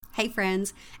Hey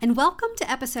friends, and welcome to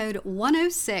episode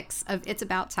 106 of It's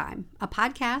About Time, a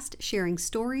podcast sharing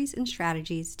stories and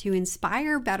strategies to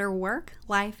inspire better work,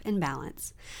 life, and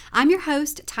balance. I'm your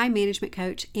host, time management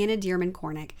coach, Anna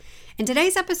Dearmon-Kornick, and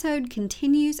today's episode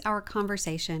continues our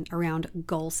conversation around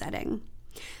goal setting.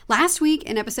 Last week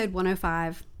in episode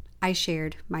 105, I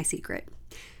shared my secret.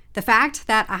 The fact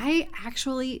that I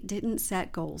actually didn't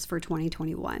set goals for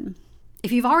 2021.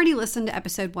 If you've already listened to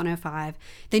episode 105,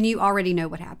 then you already know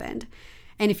what happened.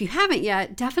 And if you haven't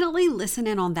yet, definitely listen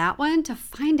in on that one to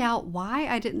find out why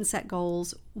I didn't set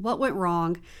goals, what went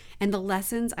wrong, and the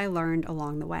lessons I learned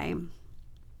along the way.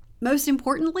 Most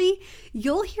importantly,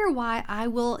 you'll hear why I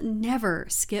will never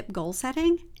skip goal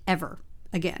setting ever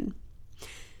again.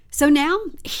 So now,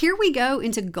 here we go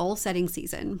into goal setting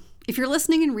season. If you're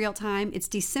listening in real time, it's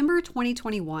December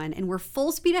 2021, and we're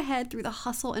full speed ahead through the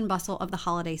hustle and bustle of the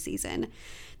holiday season.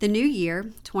 The new year,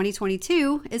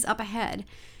 2022, is up ahead,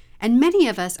 and many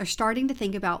of us are starting to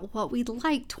think about what we'd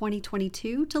like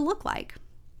 2022 to look like.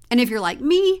 And if you're like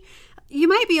me, you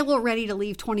might be a little ready to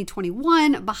leave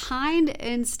 2021 behind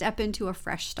and step into a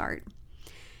fresh start.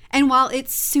 And while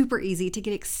it's super easy to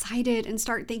get excited and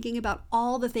start thinking about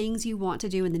all the things you want to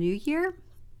do in the new year,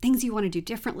 things you want to do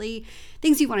differently,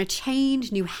 things you want to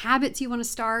change, new habits you want to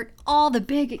start, all the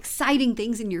big exciting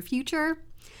things in your future,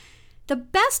 the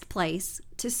best place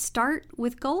to start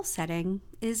with goal setting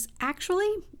is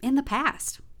actually in the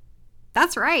past.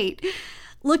 That's right.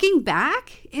 Looking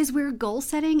back is where goal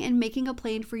setting and making a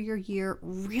plan for your year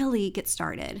really get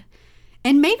started.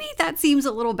 And maybe that seems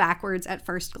a little backwards at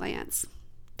first glance.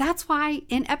 That's why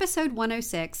in episode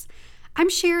 106, I'm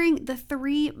sharing the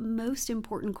 3 most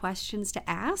important questions to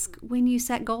ask when you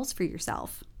set goals for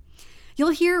yourself.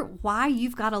 You'll hear why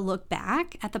you've got to look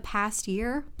back at the past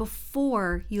year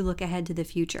before you look ahead to the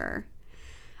future.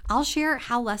 I'll share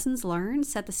how lessons learned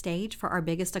set the stage for our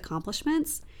biggest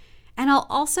accomplishments, and I'll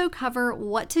also cover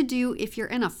what to do if you're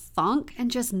in a funk and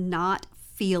just not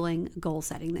feeling goal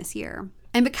setting this year.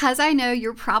 And because I know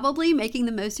you're probably making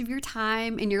the most of your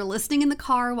time and you're listening in the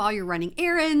car while you're running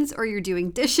errands or you're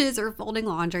doing dishes or folding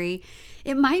laundry,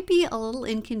 it might be a little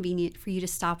inconvenient for you to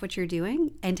stop what you're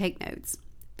doing and take notes.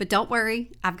 But don't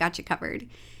worry, I've got you covered.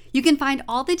 You can find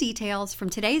all the details from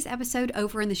today's episode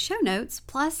over in the show notes,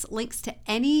 plus links to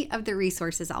any of the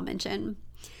resources I'll mention.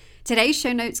 Today's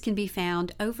show notes can be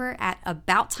found over at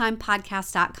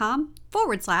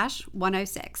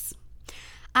abouttimepodcast.com/106.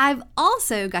 I've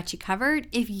also got you covered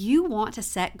if you want to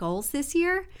set goals this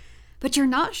year, but you're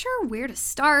not sure where to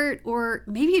start, or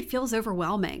maybe it feels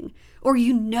overwhelming, or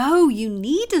you know you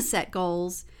need to set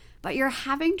goals, but you're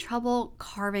having trouble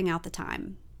carving out the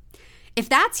time. If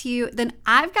that's you, then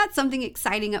I've got something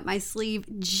exciting up my sleeve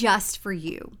just for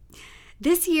you.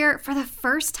 This year, for the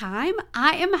first time,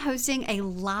 I am hosting a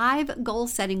live goal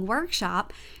setting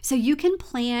workshop so you can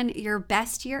plan your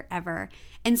best year ever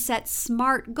and set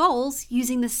SMART goals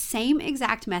using the same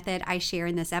exact method I share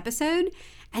in this episode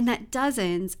and that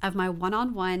dozens of my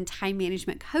one-on-one time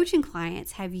management coaching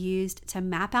clients have used to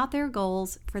map out their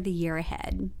goals for the year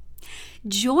ahead.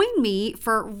 Join me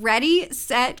for Ready,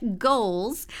 Set,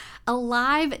 Goals, a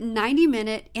live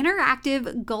 90-minute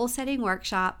interactive goal-setting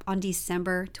workshop on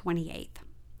December 28th.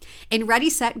 In Ready,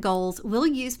 Set, Goals, we'll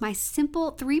use my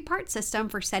simple 3-part system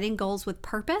for setting goals with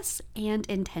purpose and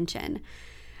intention.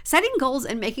 Setting goals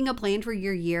and making a plan for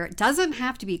your year doesn't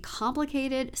have to be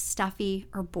complicated, stuffy,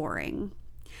 or boring.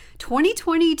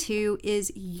 2022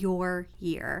 is your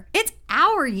year. It's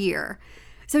our year.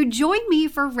 So join me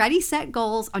for Ready, Set,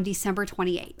 Goals on December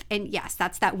 28th. And yes,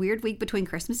 that's that weird week between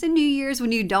Christmas and New Year's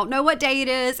when you don't know what day it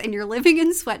is and you're living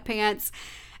in sweatpants.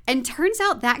 And turns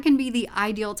out that can be the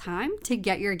ideal time to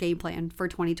get your game plan for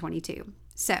 2022.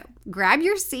 So grab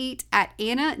your seat at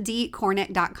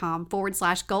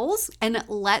annadkornick.com/goals and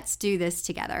let's do this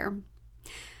together.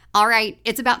 All right,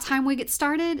 it's about time we get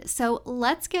started. So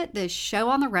let's get this show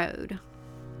on the road.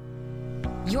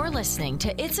 You're listening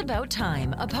to It's About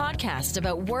Time, a podcast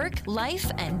about work,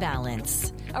 life, and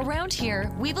balance. Around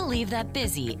here, we believe that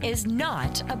busy is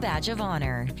not a badge of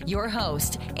honor. Your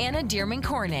host, Anna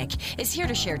Dearmon-Kornick, is here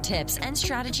to share tips and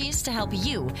strategies to help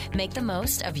you make the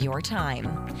most of your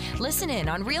time. Listen in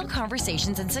on real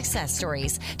conversations and success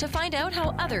stories to find out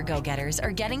how other go-getters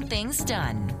are getting things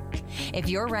done. If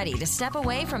you're ready to step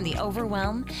away from the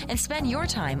overwhelm and spend your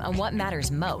time on what matters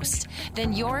most,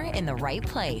 then you're in the right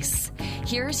place.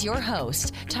 Here's your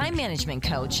host, time management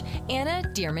coach, Anna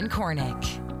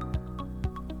Dearmon-Kornick.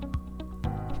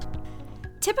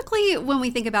 Typically, when we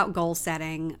think about goal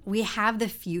setting, we have the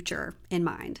future in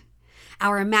mind.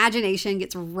 Our imagination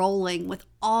gets rolling with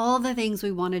all the things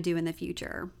we want to do in the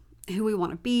future, who we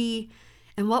want to be,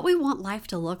 and what we want life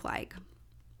to look like.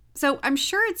 So I'm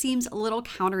sure it seems a little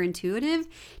counterintuitive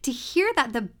to hear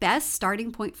that the best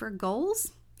starting point for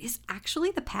goals is actually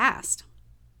the past.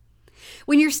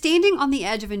 When you're standing on the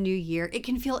edge of a new year, it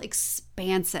can feel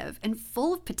expansive and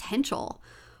full of potential,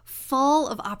 full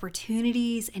of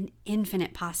opportunities and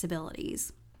infinite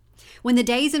possibilities. When the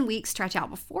days and weeks stretch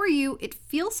out before you, it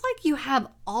feels like you have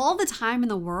all the time in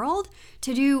the world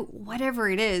to do whatever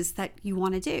it is that you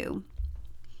want to do.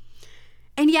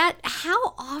 And yet,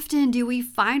 how often do we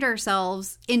find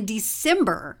ourselves in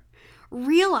December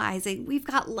realizing we've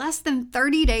got less than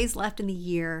 30 days left in the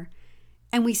year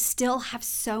and we still have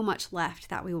so much left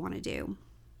that we want to do?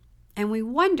 And we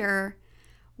wonder,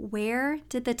 where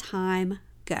did the time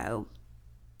go?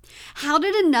 How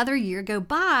did another year go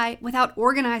by without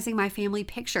organizing my family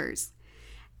pictures?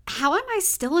 How am I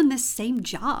still in this same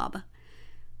job?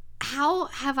 How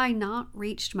have I not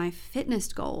reached my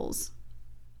fitness goals?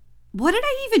 What did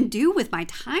I even do with my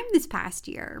time this past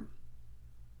year?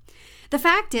 The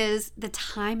fact is, the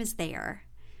time is there.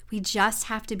 We just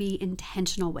have to be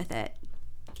intentional with it.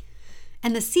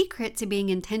 And the secret to being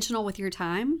intentional with your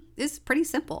time is pretty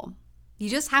simple. You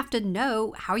just have to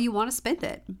know how you want to spend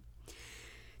it.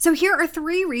 So here are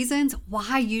 3 reasons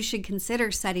why you should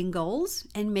consider setting goals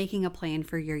and making a plan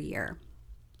for your year.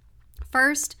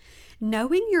 First,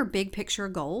 knowing your big picture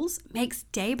goals makes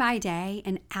day by day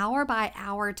and hour by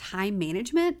hour time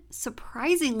management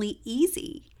surprisingly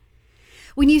easy.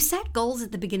 When you set goals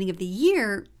at the beginning of the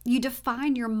year, you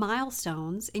define your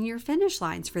milestones and your finish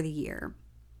lines for the year.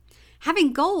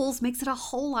 Having goals makes it a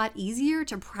whole lot easier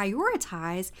to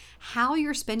prioritize how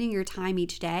you're spending your time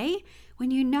each day when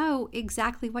you know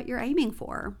exactly what you're aiming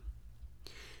for.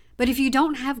 But if you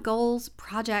don't have goals,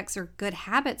 projects, or good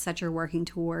habits that you're working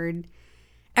toward,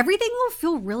 everything will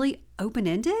feel really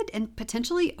open-ended and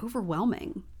potentially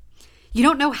overwhelming. You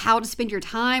don't know how to spend your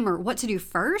time or what to do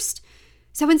first.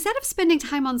 So instead of spending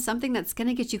time on something that's going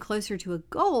to get you closer to a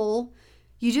goal,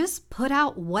 you just put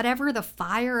out whatever the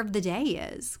fire of the day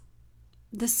is.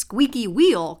 The squeaky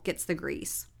wheel gets the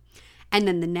grease. And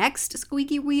then the next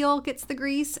squeaky wheel gets the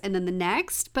grease, and then the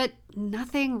next, but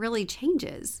nothing really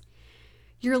changes.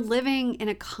 You're living in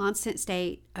a constant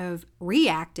state of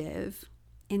reactive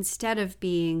instead of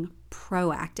being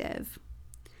proactive.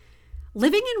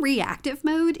 Living in reactive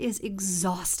mode is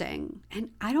exhausting, and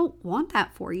I don't want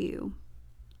that for you.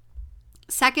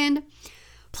 Second,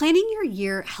 planning your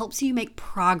year helps you make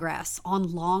progress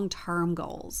on long-term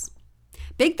goals.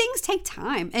 Big things take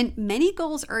time, and many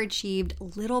goals are achieved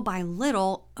little by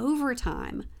little over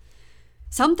time.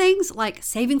 Some things, like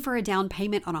saving for a down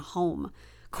payment on a home,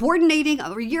 coordinating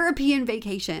a European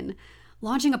vacation,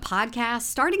 launching a podcast,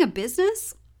 starting a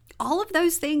business, all of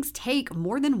those things take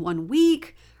more than 1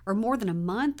 week or more than a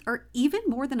month or even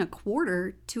more than a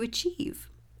quarter to achieve.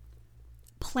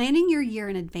 Planning your year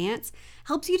in advance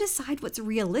helps you decide what's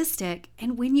realistic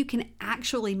and when you can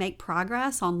actually make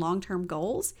progress on long-term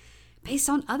goals based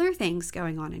on other things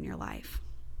going on in your life.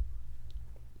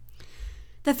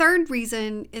 The third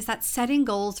reason is that setting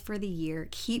goals for the year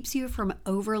keeps you from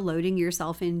overloading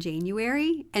yourself in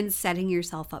January and setting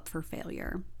yourself up for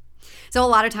failure. So a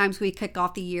lot of times we kick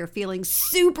off the year feeling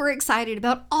super excited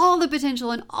about all the potential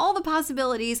and all the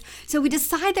possibilities. So we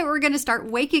decide that we're going to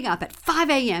start waking up at 5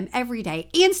 a.m. every day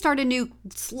and start a new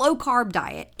slow carb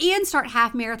diet and start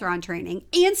half marathon training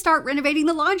and start renovating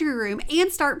the laundry room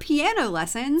and start piano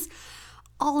lessons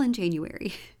all in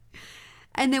January.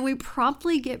 And then we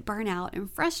promptly get burnt out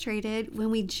and frustrated when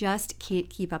we just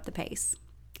can't keep up the pace.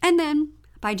 And then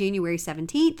by January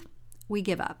 17th, we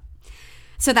give up.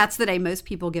 So that's the day most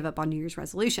people give up on New Year's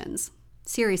resolutions.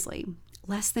 Seriously,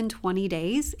 less than 20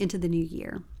 days into the new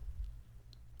year.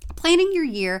 Planning your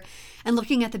year and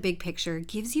looking at the big picture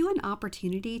gives you an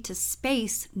opportunity to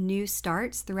space new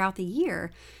starts throughout the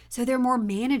year so they're more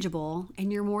manageable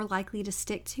and you're more likely to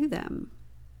stick to them.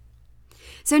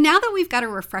 So now that we've got a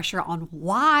refresher on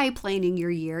why planning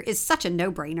your year is such a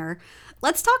no-brainer,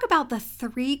 let's talk about the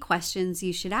 3 questions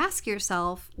you should ask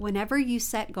yourself whenever you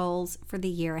set goals for the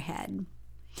year ahead.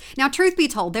 Now, truth be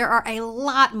told, there are a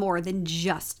lot more than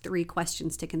just 3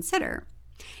 questions to consider.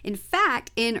 In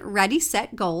fact, in Ready,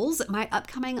 Set, Goals, my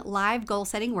upcoming live goal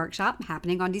setting workshop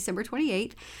happening on December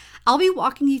 28th, I'll be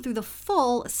walking you through the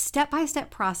full step-by-step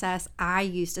process I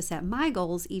use to set my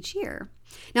goals each year.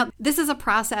 Now, this is a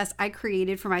process I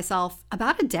created for myself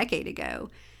about a decade ago,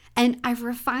 and I've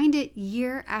refined it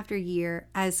year after year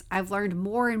as I've learned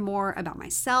more and more about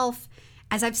myself,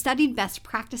 as I've studied best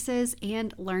practices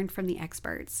and learned from the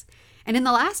experts. And in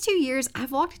the last 2 years,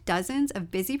 I've walked dozens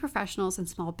of busy professionals and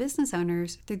small business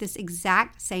owners through this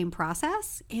exact same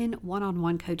process in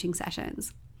one-on-one coaching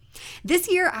sessions. This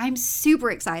year, I'm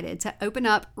super excited to open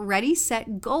up Ready,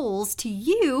 Set, Goals to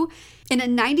you in a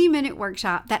 90-minute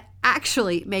workshop that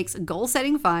actually makes goal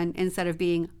setting fun instead of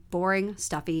being boring,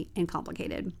 stuffy, and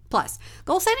complicated. Plus,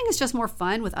 goal setting is just more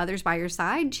fun with others by your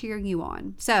side cheering you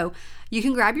on. So you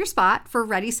can grab your spot for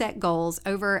Ready, Set, Goals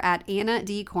over at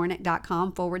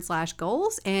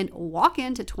annadcornick.com/goals and walk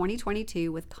into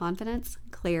 2022 with confidence,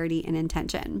 clarity, and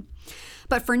intention.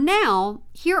 But for now,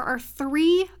 here are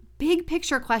 3 big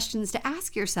picture questions to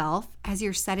ask yourself as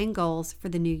you're setting goals for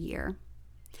the new year.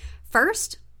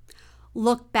 First,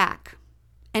 look back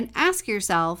and ask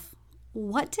yourself,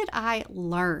 what did I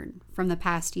learn from the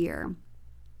past year?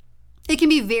 It can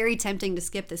be very tempting to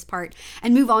skip this part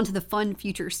and move on to the fun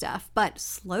future stuff, but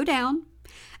slow down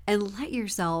and let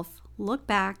yourself look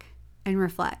back and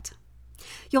reflect.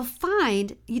 You'll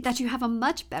find that you have a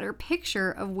much better picture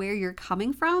of where you're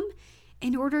coming from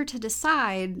in order to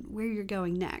decide where you're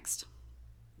going next.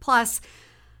 Plus,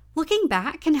 looking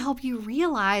back can help you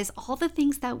realize all the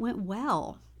things that went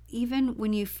well, even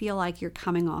when you feel like you're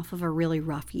coming off of a really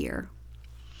rough year.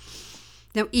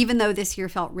 Now, even though this year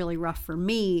felt really rough for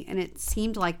me and it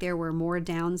seemed like there were more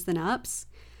downs than ups,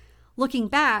 looking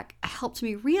back helped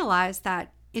me realize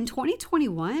that in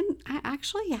 2021, I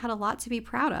actually had a lot to be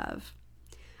proud of.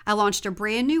 I launched a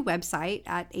brand new website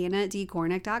at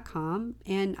annadcornick.com,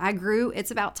 and I grew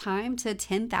It's About Time to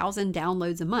 10,000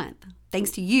 downloads a month.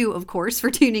 Thanks to you, of course, for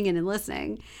tuning in and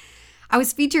listening. I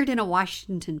was featured in a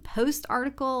Washington Post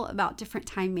article about different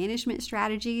time management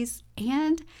strategies,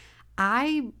 and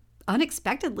I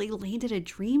unexpectedly landed a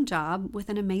dream job with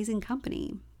an amazing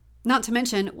company. Not to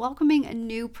mention welcoming a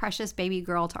new precious baby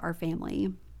girl to our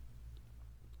family.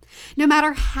 No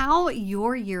matter how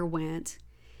your year went,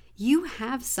 you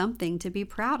have something to be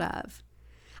proud of.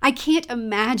 I can't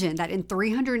imagine that in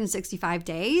 365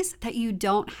 days that you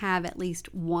don't have at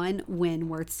least one win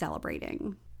worth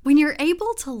celebrating. When you're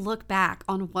able to look back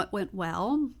on what went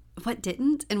well, what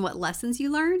didn't, and what lessons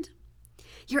you learned,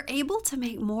 you're able to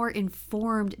make more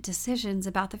informed decisions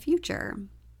about the future.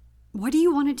 What do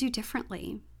you want to do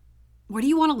differently? What do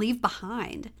you want to leave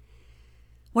behind?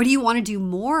 What do you want to do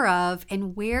more of,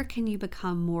 and where can you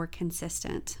become more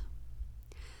consistent?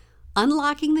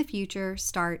 Unlocking the future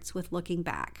starts with looking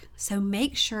back. So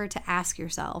make sure to ask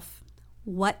yourself,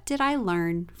 what did I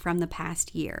learn from the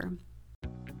past year?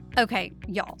 Okay,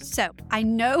 y'all. So I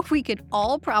know we could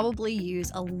all probably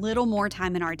use a little more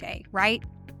time in our day, right?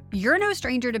 You're no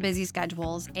stranger to busy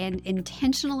schedules and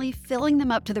intentionally filling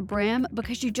them up to the brim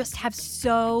because you just have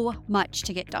so much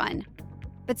to get done.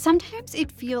 But sometimes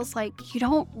it feels like you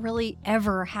don't really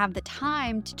ever have the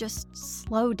time to just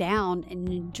slow down and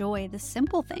enjoy the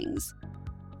simple things.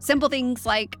 Simple things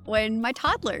like when my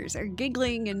toddlers are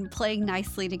giggling and playing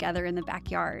nicely together in the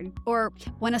backyard, or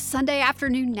when a Sunday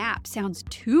afternoon nap sounds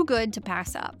too good to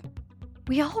pass up.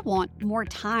 We all want more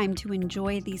time to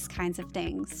enjoy these kinds of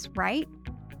things, right?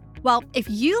 Well, if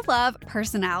you love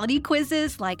personality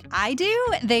quizzes like I do,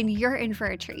 then you're in for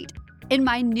a treat. In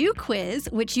my new quiz,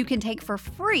 which you can take for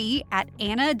free at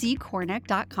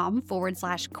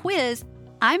annadcornick.com/quiz,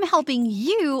 I'm helping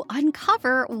you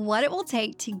uncover what it will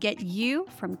take to get you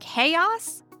from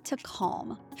chaos to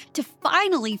calm, to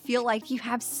finally feel like you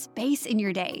have space in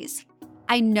your days.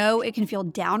 I know it can feel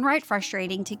downright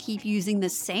frustrating to keep using the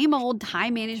same old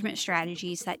time management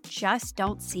strategies that just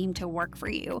don't seem to work for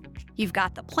you. You've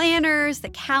got the planners, the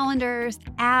calendars,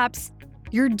 the apps.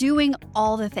 You're doing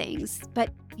all the things,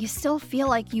 but you still feel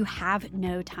like you have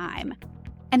no time.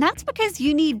 And that's because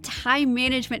you need time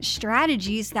management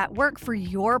strategies that work for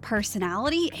your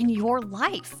personality and your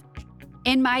life.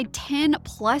 In my 10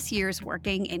 plus years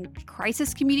working in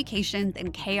crisis communications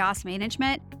and chaos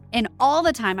management, and all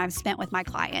the time I've spent with my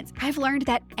clients, I've learned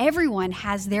that everyone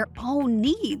has their own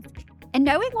needs. And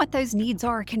knowing what those needs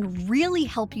are can really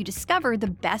help you discover the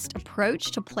best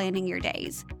approach to planning your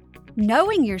days.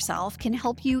 Knowing yourself can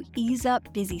help you ease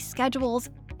up busy schedules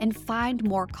and find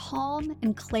more calm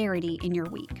and clarity in your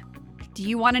week. Do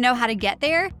you want to know how to get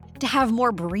there? To have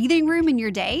more breathing room in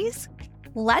your days?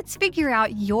 Let's figure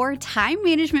out your time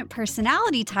management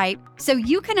personality type so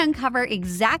you can uncover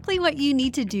exactly what you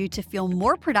need to do to feel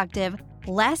more productive,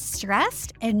 less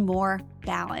stressed, and more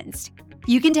balanced.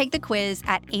 You can take the quiz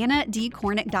at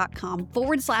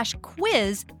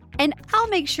annadcornick.com/quiz, and I'll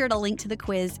make sure to link to the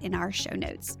quiz in our show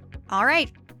notes. All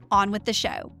right, on with the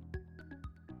show.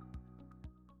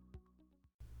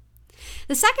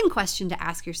 The second question to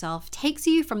ask yourself takes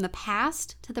you from the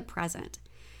past to the present.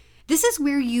 This is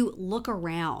where you look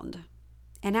around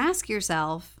and ask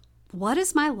yourself, what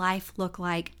does my life look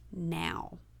like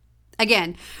now?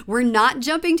 Again, we're not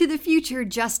jumping to the future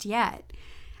just yet.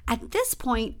 At this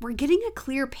point, we're getting a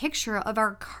clear picture of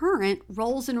our current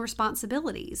roles and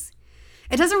responsibilities.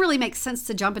 It doesn't really make sense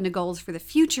to jump into goals for the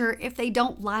future if they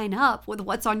don't line up with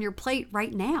what's on your plate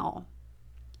right now.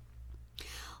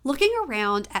 Looking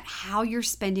around at how you're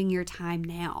spending your time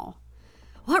now.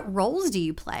 What roles do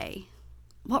you play?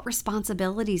 What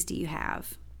responsibilities do you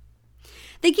have?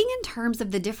 Thinking in terms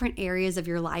of the different areas of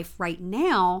your life right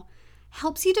now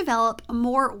helps you develop a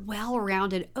more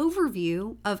well-rounded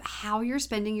overview of how you're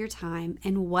spending your time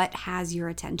and what has your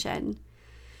attention.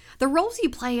 The roles you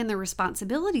play and the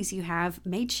responsibilities you have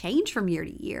may change from year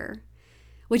to year,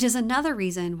 which is another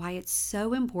reason why it's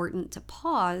so important to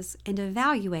pause and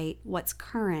evaluate what's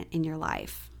current in your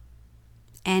life.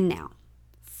 And now,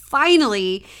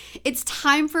 finally, it's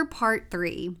time for part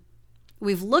 3.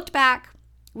 We've looked back,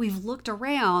 we've looked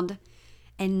around,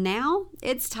 and now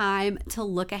it's time to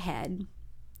look ahead.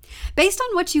 Based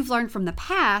on what you've learned from the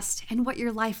past and what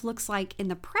your life looks like in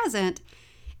the present,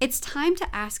 it's time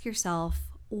to ask yourself,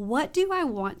 what do I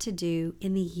want to do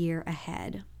in the year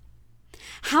ahead?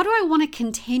 How do I want to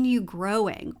continue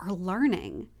growing or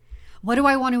learning? What do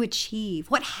I want to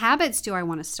achieve? What habits do I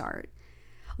want to start?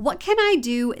 What can I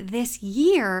do this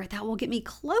year that will get me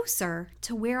closer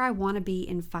to where I want to be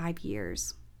in 5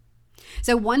 years?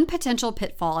 So one potential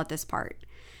pitfall at this part,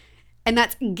 and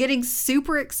that's getting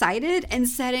super excited and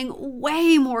setting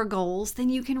way more goals than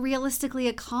you can realistically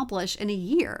accomplish in a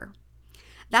year.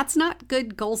 That's not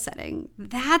good goal setting.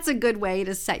 That's a good way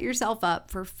to set yourself up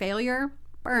for failure,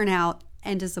 burnout,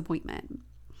 and disappointment.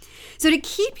 So to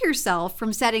keep yourself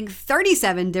from setting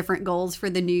 37 different goals for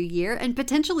the new year and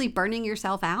potentially burning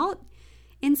yourself out,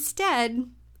 instead,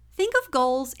 think of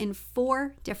goals in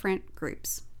 4 different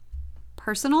groups: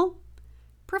 personal,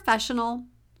 professional,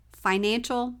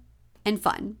 financial, and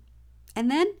fun. And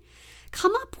then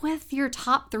come up with your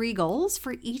top 3 goals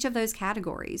for each of those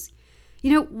categories.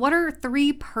 What are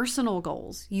 3 personal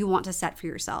goals you want to set for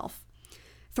yourself?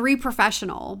 3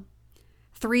 professional,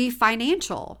 3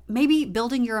 financial, maybe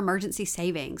building your emergency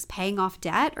savings, paying off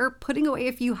debt, or putting away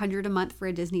a few hundred a month for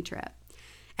a Disney trip.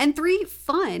 And 3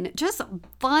 fun, just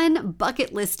fun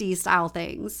bucket listy style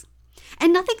things.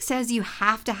 And nothing says you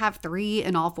have to have 3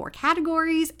 in all 4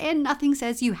 categories, and nothing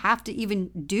says you have to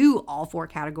even do all 4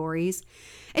 categories.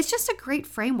 It's just a great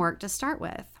framework to start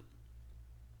with.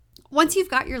 Once you've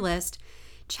got your list,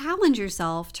 challenge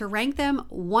yourself to rank them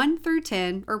 1 through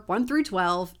 10 or 1 through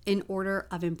 12 in order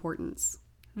of importance.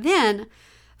 Then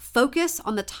focus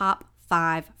on the top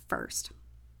 5 first.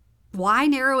 Why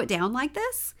narrow it down like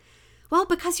this? Well,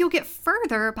 because you'll get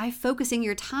further by focusing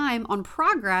your time on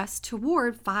progress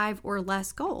toward 5 or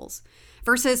less goals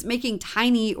versus making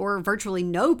tiny or virtually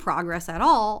no progress at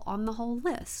all on the whole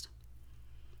list.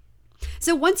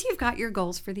 So once you've got your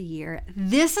goals for the year,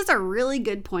 this is a really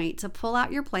good point to pull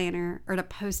out your planner or to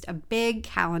post a big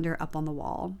calendar up on the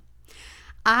wall.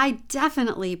 I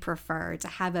definitely prefer to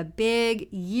have a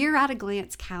big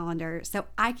year-at-a-glance calendar so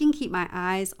I can keep my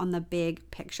eyes on the big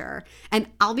picture. And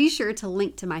I'll be sure to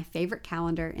link to my favorite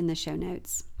calendar in the show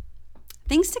notes.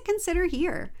 Things to consider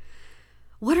here.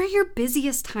 What are your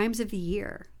busiest times of the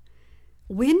year?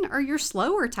 When are your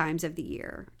slower times of the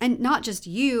year? And not just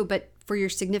you, but for your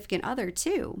significant other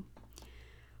too.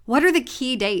 What are the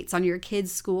key dates on your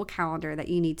kids' school calendar that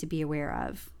you need to be aware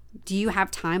of? Do you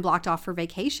have time blocked off for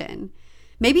vacation?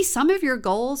 Maybe some of your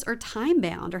goals are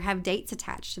time-bound or have dates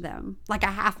attached to them, like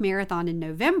a half marathon in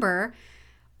November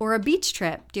or a beach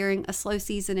trip during a slow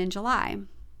season in July.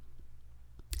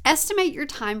 Estimate your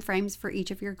time frames for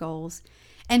each of your goals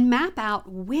and map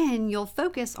out when you'll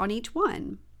focus on each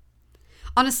one.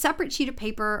 On a separate sheet of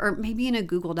paper or maybe in a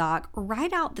Google Doc,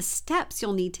 write out the steps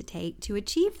you'll need to take to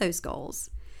achieve those goals.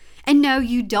 And no,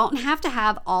 you don't have to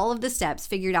have all of the steps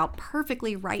figured out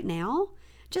perfectly right now.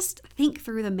 Just think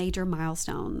through the major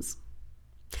milestones.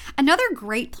 Another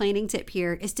great planning tip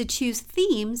here is to choose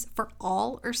themes for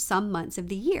all or some months of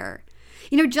the year.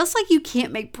 Just like you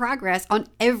can't make progress on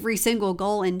every single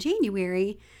goal in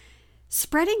January,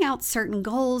 spreading out certain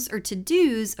goals or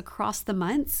to-dos across the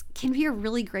months can be a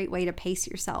really great way to pace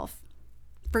yourself.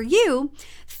 For you,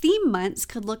 theme months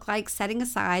could look like setting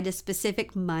aside a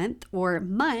specific month or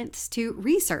months to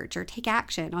research or take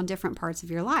action on different parts of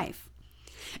your life.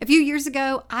 A few years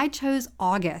ago, I chose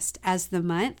August as the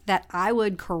month that I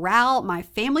would corral my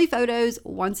family photos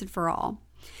once and for all.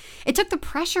 It took the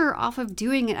pressure off of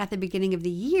doing it at the beginning of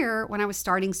the year when I was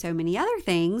starting so many other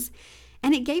things,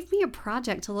 and it gave me a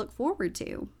project to look forward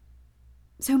to.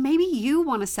 So maybe you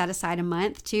want to set aside a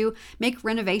month to make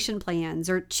renovation plans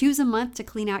or choose a month to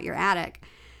clean out your attic.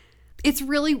 It's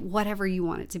really whatever you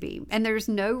want it to be, and there's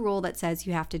no rule that says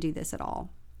you have to do this at all.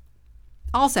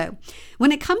 Also,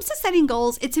 when it comes to setting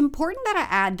goals, it's important that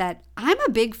I add that I'm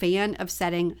a big fan of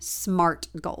setting SMART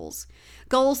goals.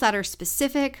 Goals that are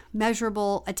specific,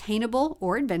 measurable, attainable,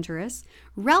 or adventurous,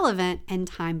 relevant, and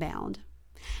time-bound.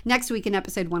 Next week in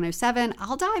episode 107,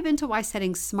 I'll dive into why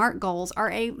setting SMART goals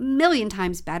are a million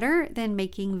times better than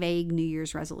making vague New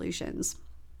Year's resolutions.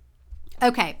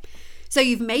 Okay, so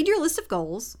you've made your list of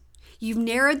goals. You've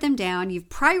narrowed them down, you've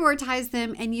prioritized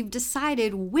them, and you've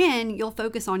decided when you'll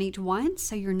focus on each one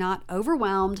so you're not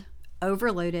overwhelmed,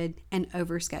 overloaded, and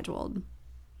overscheduled.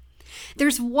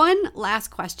 There's one last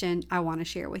question I want to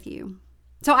share with you.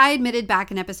 So I admitted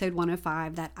back in episode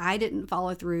 105 that I didn't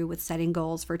follow through with setting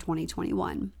goals for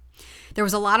 2021. There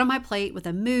was a lot on my plate with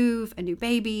a move, a new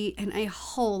baby, and a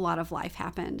whole lot of life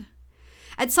happened.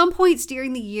 At some points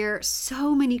during the year,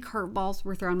 so many curveballs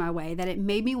were thrown my way that it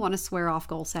made me want to swear off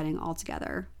goal setting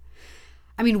altogether.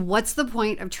 I mean, what's the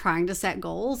point of trying to set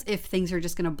goals if things are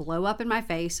just going to blow up in my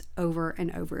face over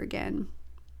and over again?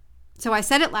 So I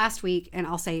said it last week and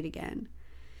I'll say it again.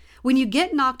 When you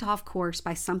get knocked off course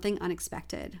by something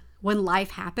unexpected, when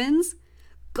life happens,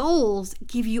 goals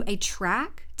give you a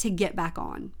track to get back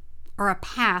on or a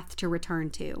path to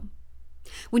return to.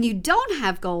 When you don't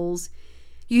have goals,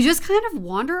 you just kind of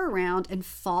wander around and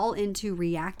fall into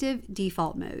reactive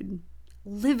default mode,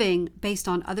 living based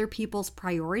on other people's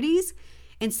priorities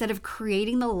instead of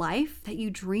creating the life that you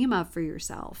dream of for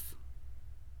yourself.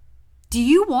 Do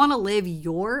you want to live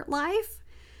your life?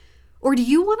 Or do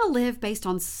you want to live based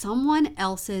on someone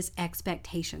else's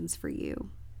expectations for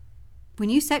you? When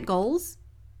you set goals,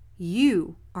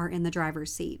 you are in the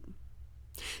driver's seat.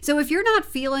 So if you're not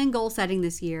feeling goal setting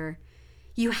this year,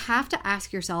 you have to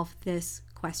ask yourself this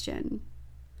question.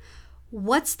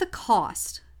 What's the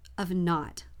cost of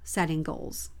not setting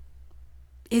goals?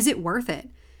 Is it worth it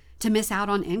to miss out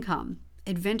on income,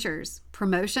 adventures,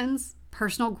 promotions,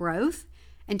 personal growth,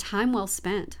 and time well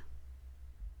spent?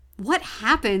 What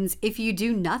happens if you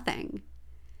do nothing?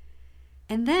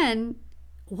 And then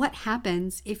what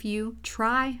happens if you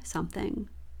try something?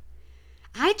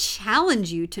 I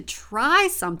challenge you to try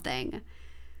something.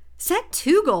 Set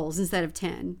 2 goals instead of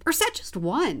 10, or set just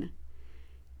 1.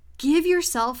 Give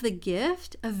yourself the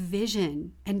gift of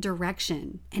vision and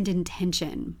direction and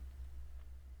intention.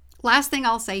 Last thing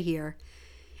I'll say here,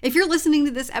 if you're listening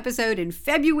to this episode in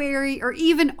February or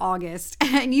even August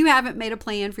and you haven't made a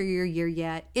plan for your year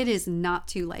yet, it is not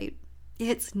too late.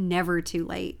 It's never too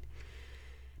late.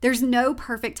 There's no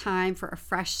perfect time for a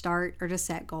fresh start or to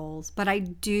set goals, but I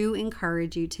do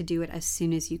encourage you to do it as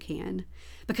soon as you can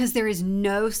because there is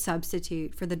no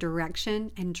substitute for the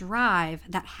direction and drive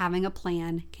that having a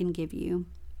plan can give you.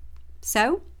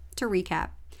 So, to recap,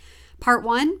 part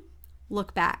 1,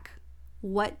 look back.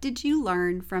 What did you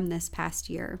learn from this past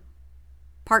year?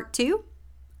 Part 2,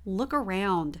 look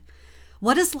around.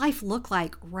 What does life look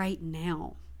like right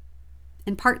now?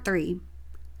 And part 3,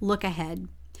 look ahead.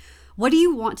 What do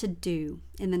you want to do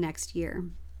in the next year?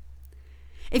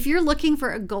 If you're looking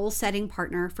for a goal-setting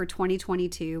partner for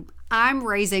 2022, I'm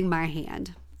raising my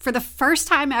hand. For the first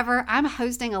time ever, I'm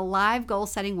hosting a live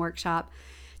goal-setting workshop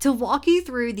to walk you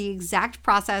through the exact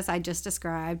process I just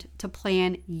described to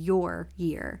plan your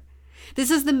year.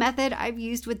 This is the method I've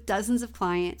used with dozens of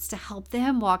clients to help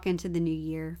them walk into the new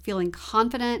year feeling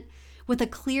confident, with a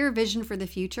clear vision for the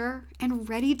future, and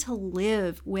ready to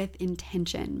live with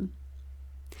intention.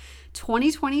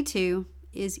 2022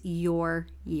 is your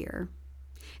year.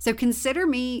 So consider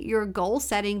me your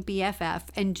goal-setting BFF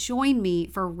and join me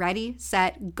for Ready,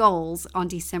 Set, Goals on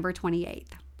December 28th.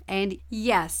 And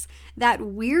yes, that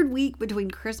weird week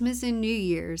between Christmas and New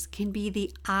Year's can be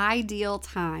the ideal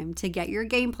time to get your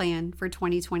game plan for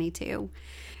 2022.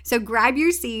 So grab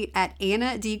your seat at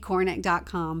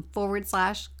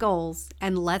annadcornick.com/goals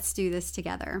and let's do this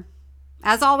together.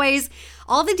 As always,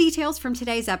 all the details from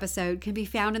today's episode can be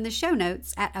found in the show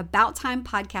notes at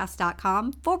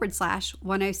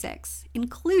abouttimepodcast.com/106,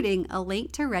 including a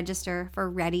link to register for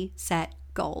Ready, Set,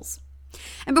 Goals.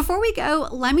 And before we go,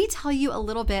 let me tell you a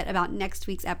little bit about next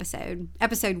week's episode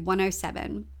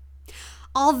 107.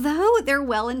 Although they're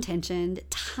well-intentioned,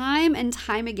 time and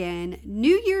time again,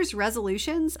 New Year's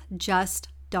resolutions just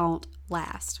don't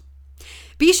last.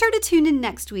 Be sure to tune in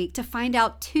next week to find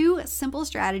out 2 simple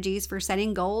strategies for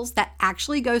setting goals that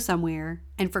actually go somewhere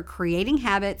and for creating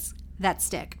habits that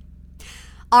stick.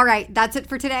 All right, that's it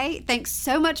for today. Thanks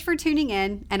so much for tuning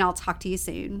in, and I'll talk to you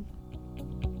soon.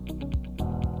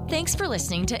 Thanks for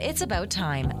listening to It's About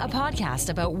Time, a podcast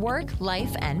about work,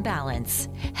 life, and balance.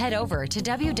 Head over to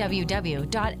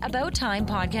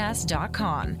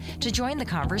www.abouttimepodcast.com to join the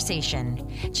conversation.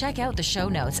 Check out the show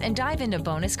notes and dive into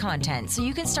bonus content so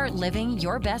you can start living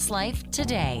your best life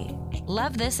today.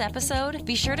 Love this episode?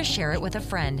 Be sure to share it with a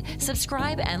friend,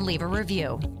 subscribe, and leave a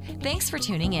review. Thanks for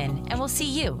tuning in, and we'll see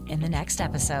you in the next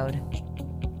episode.